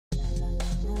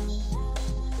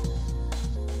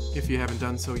If you haven't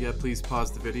done so yet, please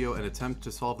pause the video and attempt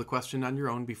to solve the question on your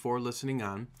own before listening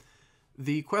on.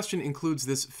 The question includes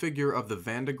this figure of the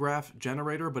Van de Graaff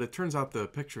generator, but it turns out the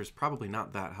picture is probably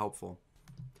not that helpful.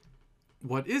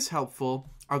 What is helpful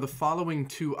are the following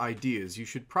two ideas. You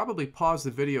should probably pause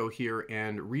the video here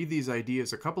and read these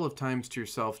ideas a couple of times to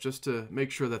yourself just to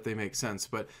make sure that they make sense.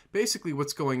 But basically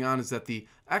what's going on is that the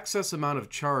excess amount of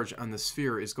charge on the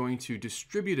sphere is going to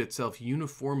distribute itself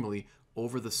uniformly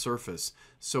over the surface.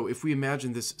 So if we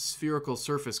imagine this spherical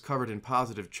surface covered in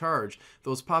positive charge,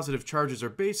 those positive charges are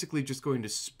basically just going to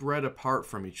spread apart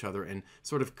from each other and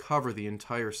sort of cover the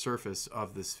entire surface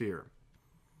of the sphere.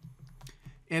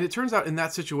 And it turns out in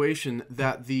that situation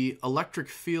that the electric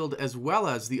field as well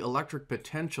as the electric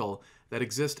potential that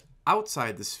exist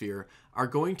outside the sphere are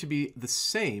going to be the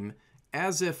same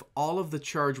as if all of the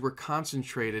charge were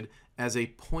concentrated as a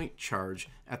point charge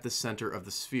at the center of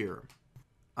the sphere.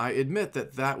 I admit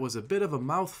that that was a bit of a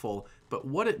mouthful, but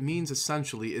what it means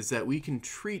essentially is that we can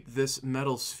treat this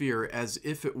metal sphere as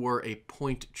if it were a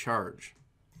point charge.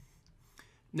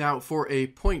 Now, for a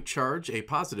point charge, a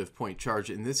positive point charge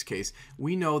in this case,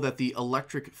 we know that the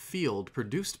electric field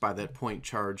produced by that point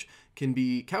charge can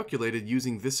be calculated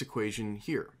using this equation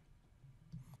here.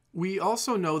 We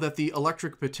also know that the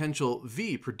electric potential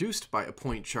V produced by a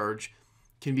point charge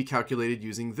can be calculated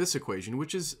using this equation,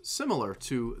 which is similar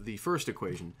to the first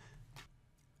equation.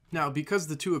 Now, because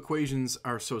the two equations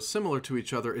are so similar to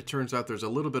each other, it turns out there's a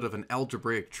little bit of an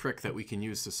algebraic trick that we can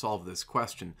use to solve this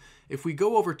question. If we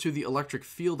go over to the electric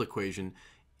field equation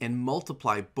and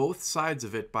multiply both sides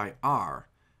of it by R,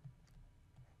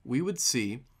 we would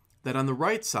see that on the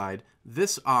right side,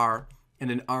 this R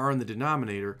and an R in the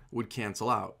denominator would cancel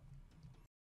out.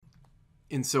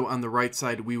 And so on the right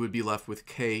side, we would be left with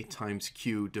K times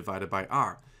Q divided by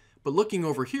R. But looking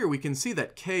over here, we can see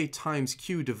that K times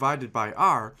Q divided by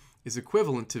R is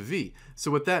equivalent to V.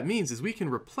 So what that means is we can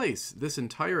replace this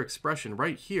entire expression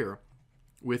right here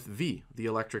with V, the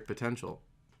electric potential.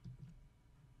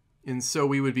 And so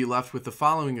we would be left with the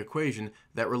following equation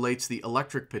that relates the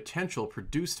electric potential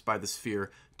produced by the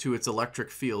sphere to its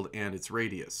electric field and its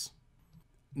radius.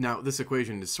 Now, this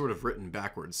equation is sort of written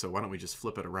backwards, so why don't we just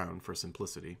flip it around for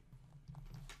simplicity.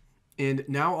 And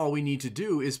now all we need to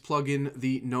do is plug in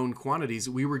the known quantities.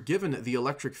 We were given the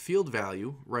electric field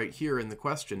value right here in the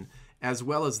question, as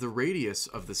well as the radius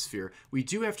of the sphere. We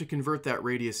do have to convert that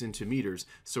radius into meters,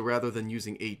 so rather than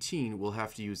using 18, we'll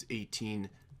have to use 18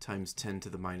 times 10 to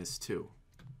the minus 2.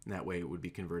 And that way it would be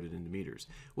converted into meters.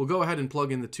 We'll go ahead and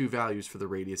plug in the two values for the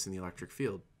radius and the electric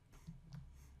field.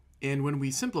 And when we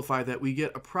simplify that, we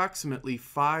get approximately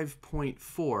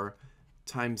 5.4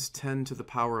 times 10 to the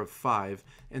power of 5.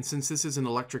 And since this is an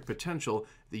electric potential,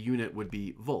 the unit would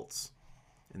be volts.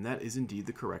 And that is indeed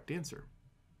the correct answer.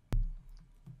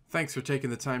 Thanks for taking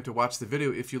the time to watch the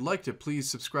video. If you liked it, please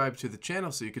subscribe to the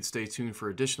channel so you could stay tuned for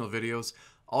additional videos.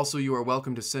 Also, you are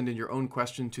welcome to send in your own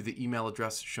question to the email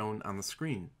address shown on the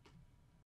screen.